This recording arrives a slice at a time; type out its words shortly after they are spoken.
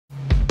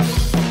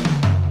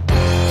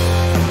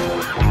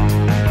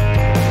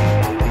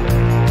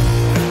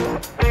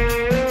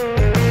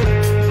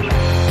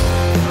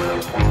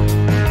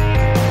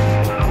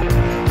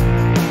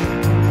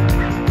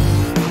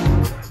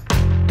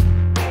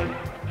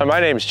Hi, my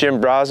name is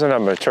Jim Brosnan.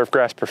 I'm a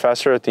turfgrass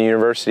professor at the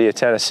University of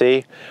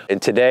Tennessee. And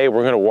today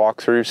we're going to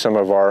walk through some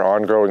of our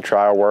ongoing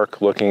trial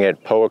work looking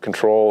at Poa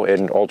control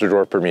in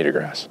Ultradwarf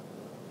Bermudagrass.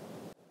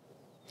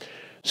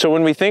 So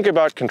when we think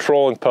about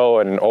controlling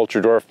Poa in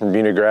Ultradwarf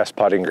Bermudagrass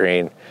putting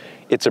green,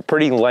 it's a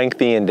pretty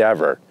lengthy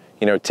endeavor.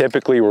 You know,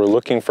 typically we're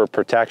looking for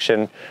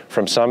protection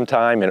from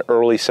sometime in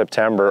early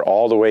September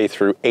all the way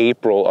through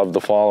April of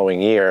the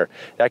following year.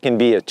 That can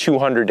be a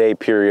 200-day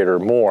period or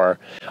more.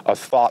 A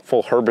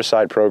thoughtful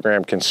herbicide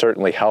program can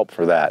certainly help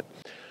for that.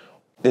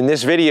 In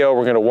this video,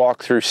 we're going to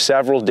walk through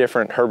several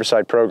different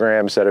herbicide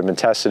programs that have been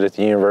tested at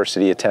the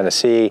University of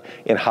Tennessee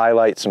and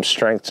highlight some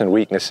strengths and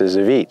weaknesses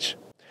of each.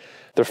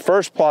 The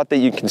first plot that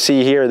you can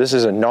see here, this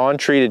is a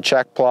non-treated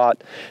check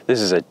plot.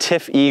 This is a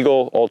Tiff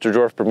Eagle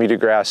Ultradwarf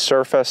Bermudagrass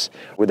surface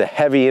with a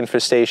heavy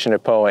infestation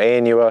of Poa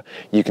annua.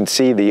 You can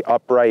see the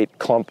upright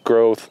clump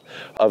growth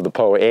of the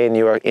Poa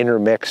annua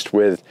intermixed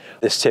with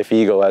this Tiff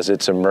Eagle as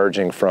it's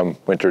emerging from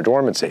winter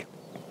dormancy.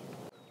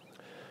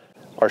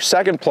 Our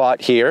second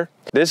plot here,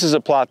 this is a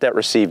plot that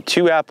received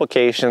 2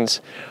 applications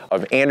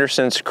of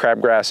Anderson's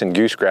crabgrass and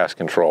goosegrass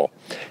control.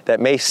 That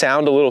may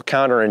sound a little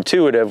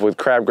counterintuitive with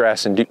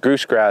crabgrass and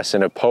goosegrass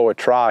in a Poa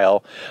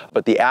trial,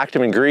 but the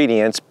active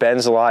ingredients,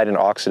 benzelide and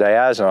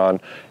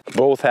oxadiazone,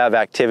 both have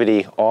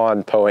activity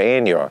on Poa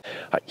annua.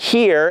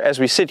 Here, as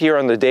we sit here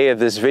on the day of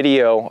this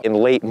video in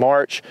late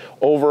March,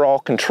 overall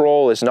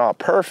control is not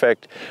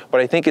perfect,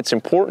 but I think it's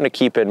important to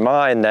keep in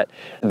mind that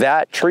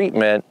that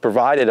treatment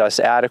provided us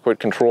adequate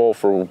control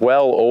for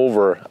well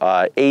over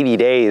 80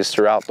 days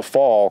throughout the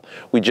fall.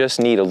 We just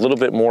need a little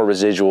bit more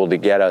residual to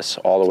get us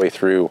all the way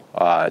through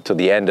to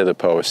the end of the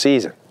Poa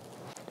season.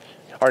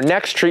 Our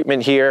next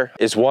treatment here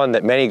is one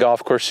that many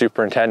golf course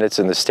superintendents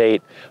in the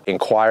state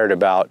inquired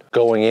about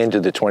going into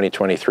the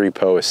 2023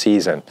 Poa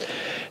season.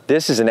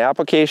 This is an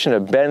application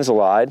of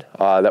benzelide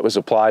that was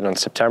applied on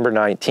September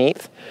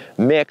 19th,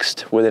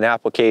 mixed with an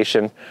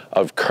application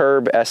of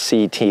Curb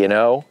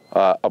SC-TNO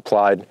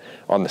applied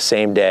on the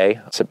same day,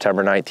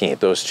 September 19th.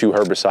 Those 2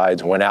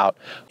 herbicides went out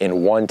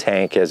in one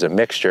tank as a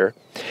mixture.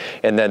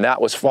 And then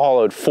that was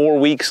followed 4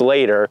 weeks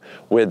later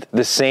with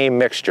the same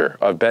mixture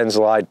of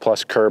benzelide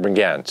plus Curb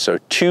again. So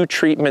 2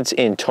 treatments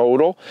in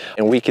total,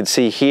 and we can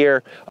see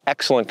here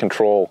excellent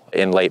control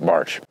in late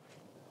March.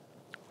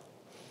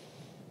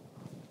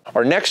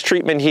 Our next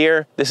treatment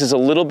here, this is a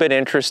little bit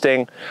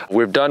interesting.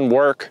 We've done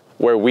work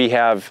where we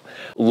have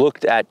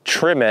looked at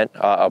TriMet,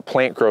 a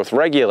plant growth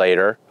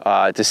regulator,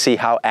 to see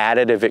how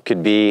additive it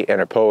could be in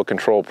a Poa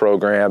control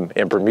program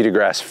in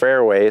Bermudagrass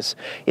fairways.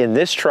 In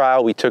this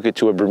trial, we took it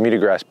to a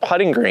Bermudagrass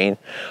putting green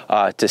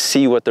to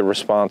see what the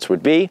response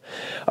would be.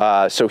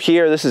 So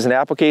here, this is an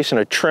application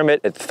of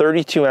TriMet at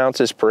 32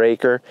 ounces per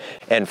acre.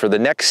 And for the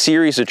next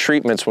series of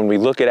treatments, when we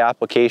look at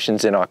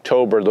applications in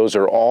October, those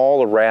are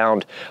all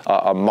around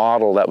a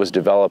model that was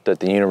developed at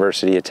the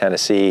University of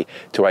Tennessee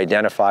to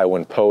identify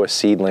when Poa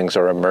seedlings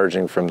are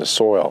emerging from the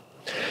soil.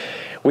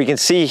 We can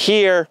see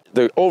here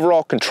the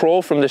overall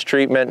control from this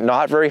treatment,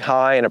 not very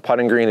high in a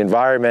putting green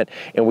environment,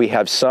 and we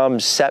have some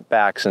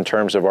setbacks in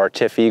terms of our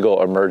Tiff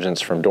Eagle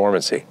emergence from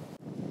dormancy.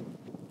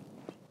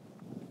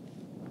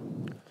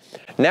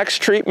 Next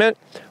treatment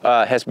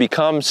has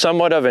become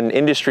somewhat of an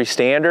industry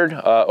standard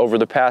over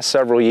the past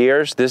several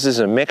years. This is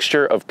a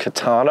mixture of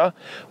Katana,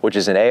 which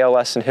is an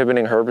ALS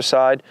inhibiting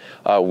herbicide,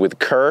 with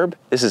Curb.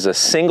 This is a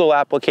single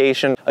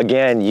application,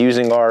 again,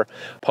 using our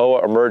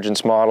Poa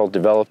emergence model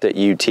developed at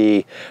UT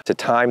to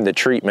time the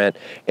treatment.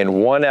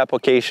 And one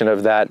application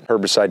of that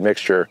herbicide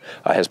mixture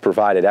has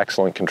provided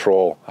excellent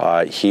control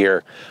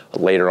here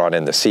later on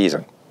in the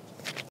season.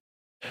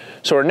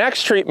 So our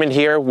next treatment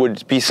here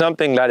would be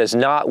something that is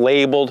not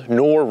labeled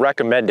nor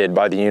recommended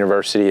by the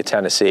University of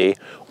Tennessee.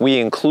 We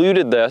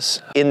included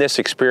this in this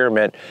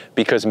experiment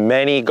because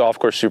many golf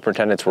course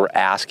superintendents were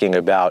asking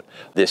about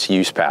this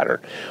use pattern.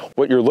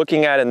 What you're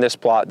looking at in this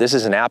plot, this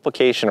is an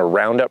application of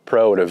Roundup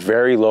Pro at a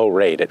very low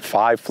rate at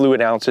 5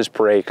 fluid ounces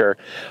per acre,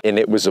 and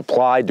it was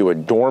applied to a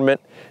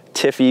dormant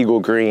Tiff Eagle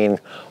green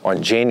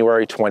on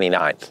January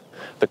 29th.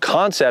 The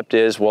concept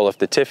is, well, if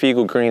the Tiff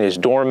Eagle green is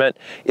dormant,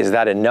 is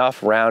that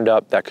enough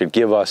Roundup that could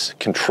give us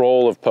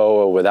control of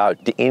Poa without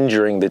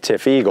injuring the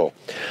Tiff Eagle?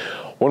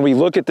 When we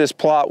look at this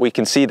plot, we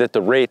can see that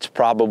the rate's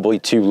probably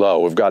too low.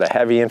 We've got a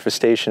heavy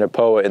infestation of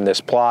Poa in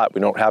this plot.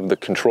 We don't have the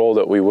control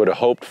that we would have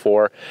hoped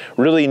for.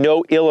 Really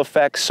no ill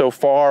effects so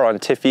far on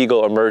Tiff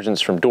Eagle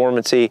emergence from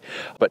dormancy,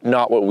 but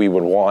not what we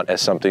would want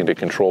as something to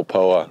control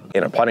Poa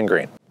in a putting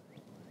green.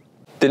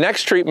 The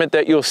next treatment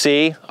that you'll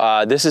see,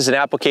 this is an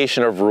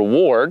application of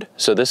Reward.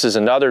 So this is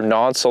another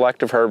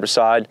non-selective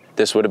herbicide.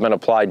 This would have been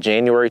applied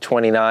January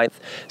 29th.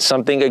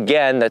 Something,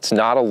 again, that's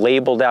not a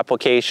labeled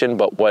application,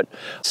 but what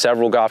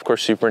several golf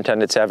course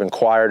superintendents have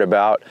inquired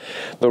about.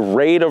 The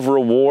rate of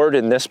Reward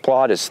in this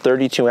plot is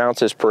 32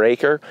 ounces per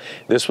acre.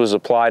 This was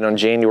applied on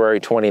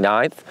January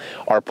 29th.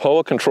 Our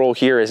Poa control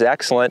here is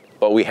excellent,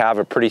 but we have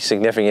a pretty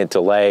significant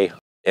delay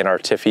in our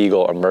Tiff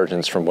Eagle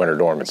emergence from winter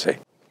dormancy.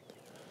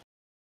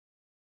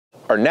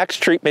 Our next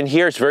treatment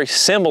here is very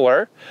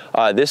similar.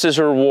 This is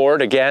a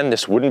reward. Again,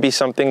 this wouldn't be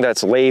something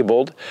that's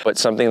labeled, but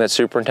something that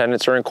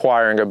superintendents are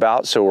inquiring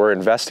about, so we're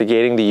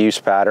investigating the use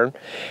pattern.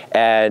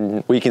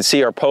 And we can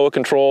see our POA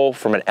control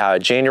from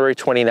an January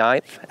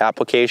 29th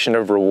application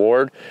of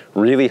reward,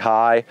 really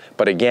high,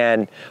 but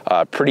again,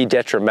 pretty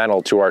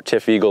detrimental to our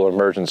Tiff eagle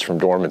emergence from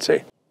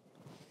dormancy.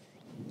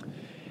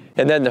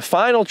 And then the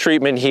final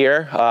treatment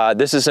here,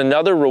 this is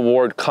another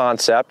reward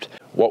concept.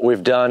 What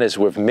we've done is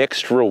we've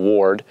mixed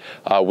reward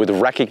with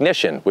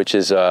recognition, which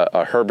is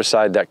a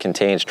herbicide that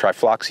contains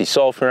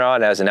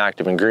trifloxysulfuron as an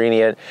active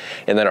ingredient,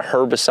 and then a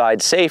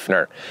herbicide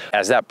safener.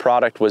 As that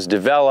product was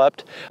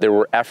developed, there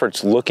were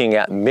efforts looking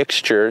at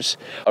mixtures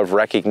of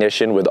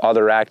recognition with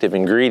other active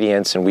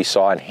ingredients, and we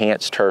saw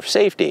enhanced turf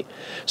safety.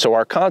 So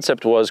our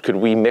concept was, could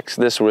we mix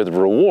this with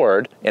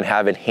reward and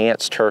have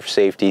enhanced turf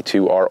safety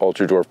to our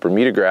Ultradwarf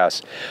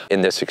Bermudagrass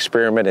in this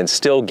experiment and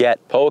still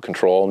get POA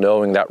control,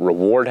 knowing that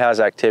reward has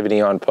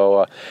activity on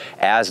POA,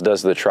 as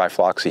does the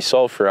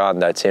trifloxysulfuron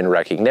that's in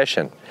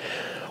recognition.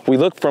 We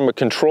look from a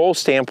control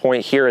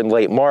standpoint here in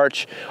late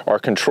March. Our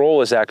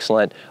control is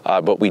excellent,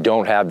 but we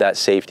don't have that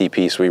safety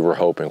piece we were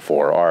hoping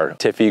for. Our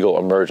Tiff eagle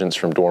emergence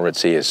from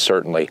dormancy is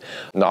certainly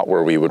not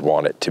where we would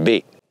want it to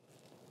be.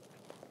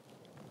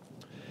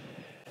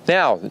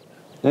 Now,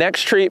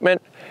 next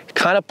treatment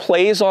kind of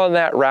plays on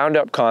that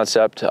Roundup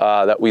concept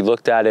that we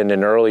looked at in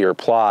an earlier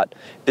plot.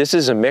 This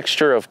is a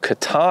mixture of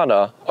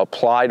Katana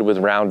applied with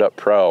Roundup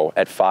Pro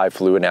at 5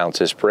 fluid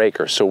ounces per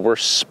acre. So we're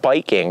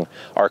spiking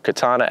our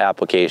Katana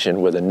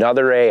application with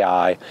another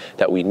AI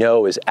that we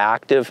know is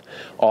active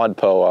on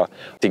POA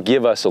to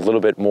give us a little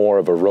bit more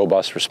of a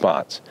robust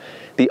response.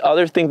 The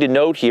other thing to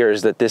note here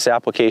is that this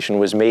application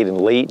was made in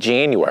late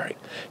January.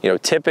 You know,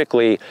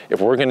 typically, if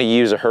we're going to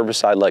use a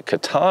herbicide like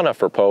Katana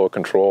for POA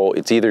control,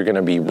 it's either going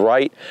to be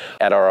right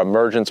at our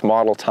emergence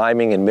model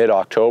timing in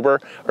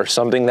mid-October, or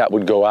something that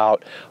would go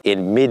out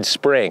in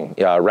mid-spring,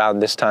 around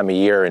this time of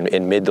year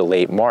in mid to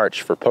late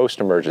March for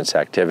post-emergence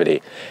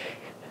activity.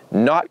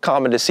 Not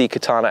common to see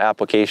Katana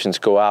applications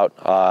go out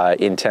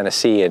in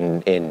Tennessee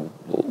in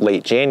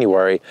late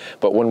January,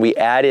 but when we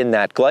add in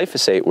that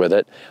glyphosate with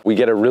it, we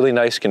get a really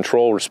nice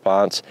control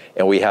response,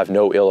 and we have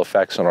no ill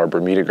effects on our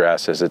Bermuda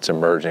grass as it's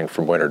emerging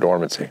from winter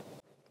dormancy.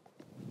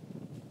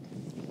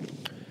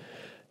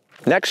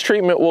 Next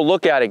treatment we'll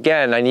look at,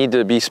 again, I need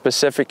to be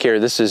specific here.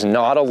 This is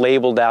not a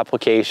labeled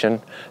application.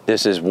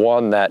 This is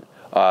one that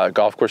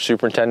golf course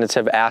superintendents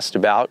have asked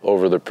about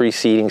over the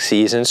preceding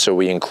season, so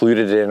we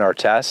included it in our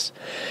tests.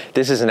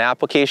 This is an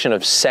application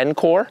of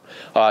Senor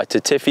to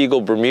Tiff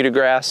eagle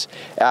Bermudagrass.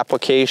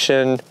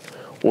 Application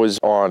was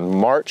on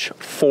March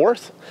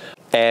 4th.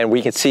 And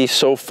we can see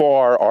so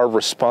far our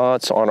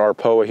response on our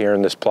POA here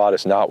in this plot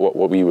is not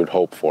what we would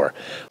hope for.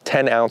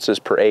 10 ounces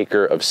per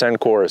acre of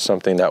Senor is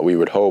something that we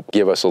would hope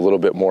give us a little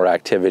bit more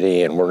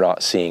activity, and we're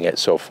not seeing it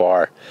so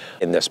far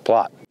in this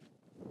plot.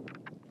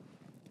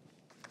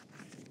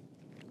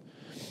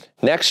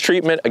 Next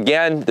treatment,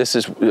 again, this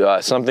is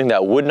something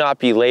that would not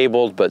be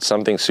labeled, but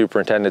something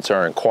superintendents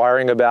are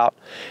inquiring about.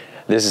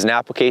 This is an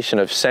application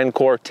of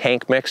Senor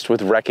tank mixed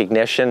with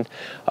recognition.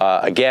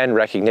 Again,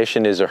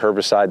 recognition is a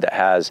herbicide that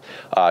has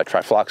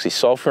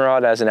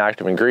trifloxysulfuron as an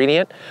active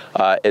ingredient,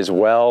 as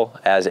well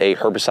as a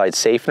herbicide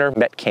safener,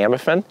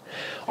 metcamifin.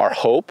 Our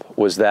hope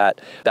was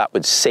that that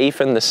would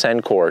safen the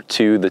Senor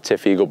to the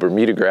Tiff eagle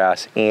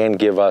Bermudagrass and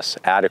give us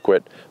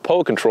adequate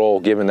POA control,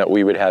 given that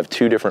we would have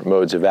 2 different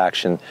modes of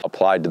action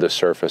applied to the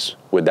surface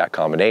with that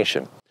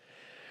combination.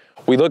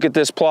 We look at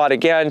this plot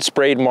again,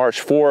 sprayed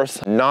March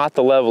 4th, not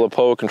the level of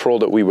POA control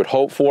that we would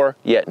hope for,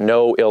 yet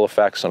no ill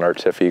effects on our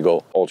Tiff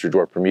eagle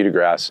Ultradwarf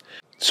Bermudagrass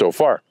so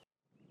far.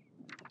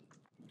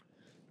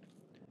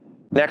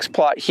 Next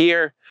plot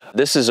here,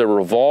 this is a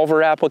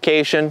Revolver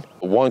application.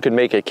 One could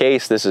make a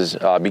case this has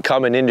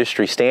become an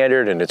industry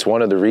standard, and it's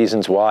one of the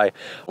reasons why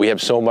we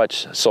have so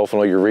much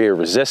sulfonylurea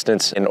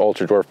resistance in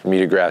Ultradwarf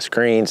Bermudagrass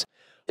Greens.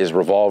 Is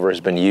Revolver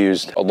has been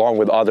used along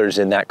with others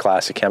in that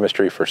class of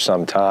chemistry for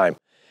some time.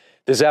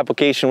 This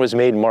application was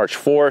made March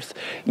 4th.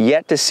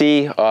 Yet to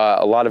see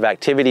a lot of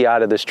activity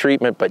out of this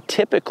treatment, but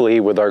typically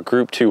with our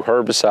Group 2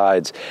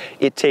 herbicides,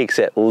 it takes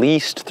at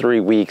least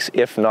 3 weeks,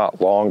 if not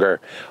longer,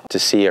 to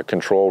see a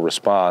control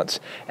response.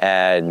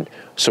 And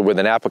so with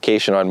an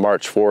application on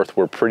March 4th,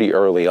 we're pretty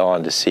early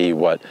on to see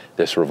what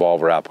this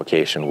Revolver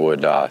application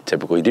would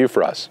typically do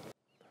for us.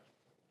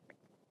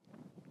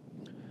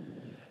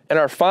 And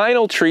our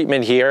final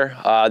treatment here,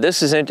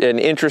 this is an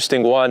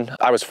interesting one.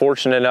 I was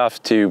fortunate enough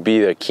to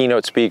be the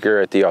keynote speaker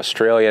at the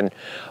Australian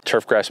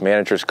Turfgrass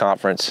Managers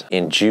Conference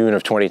in June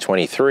of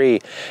 2023,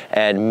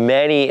 and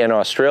many in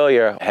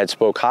Australia had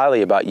spoke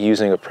highly about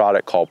using a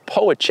product called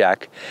Poa.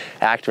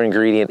 Active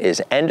ingredient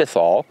is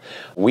endothol.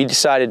 We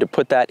decided to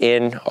put that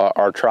in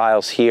our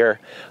trials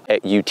here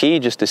at UT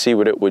just to see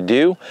what it would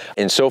do,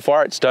 and so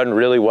far it's done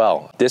really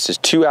well. This is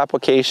 2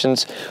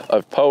 applications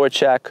of Poa,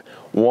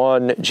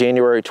 one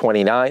January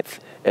 29th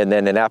and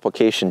then an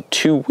application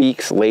 2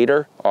 weeks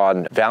later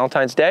on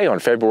Valentine's Day on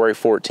February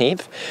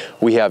 14th.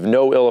 We have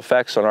no ill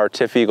effects on our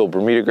Tiff Eagle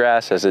Bermuda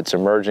grass as it's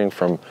emerging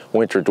from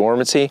winter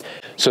dormancy.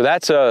 So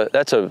that's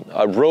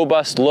a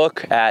robust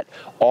look at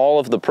all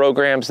of the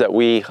programs that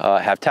we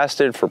have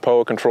tested for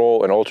Poa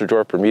control and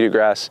Ultradwarf Bermuda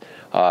grass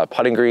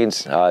putting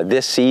greens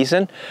this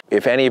season.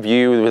 If any of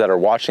you that are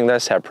watching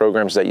this have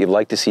programs that you'd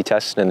like to see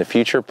tested in the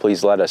future,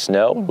 please let us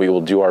know. We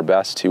will do our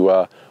best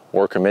to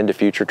work them into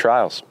future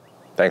trials.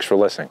 Thanks for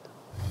listening.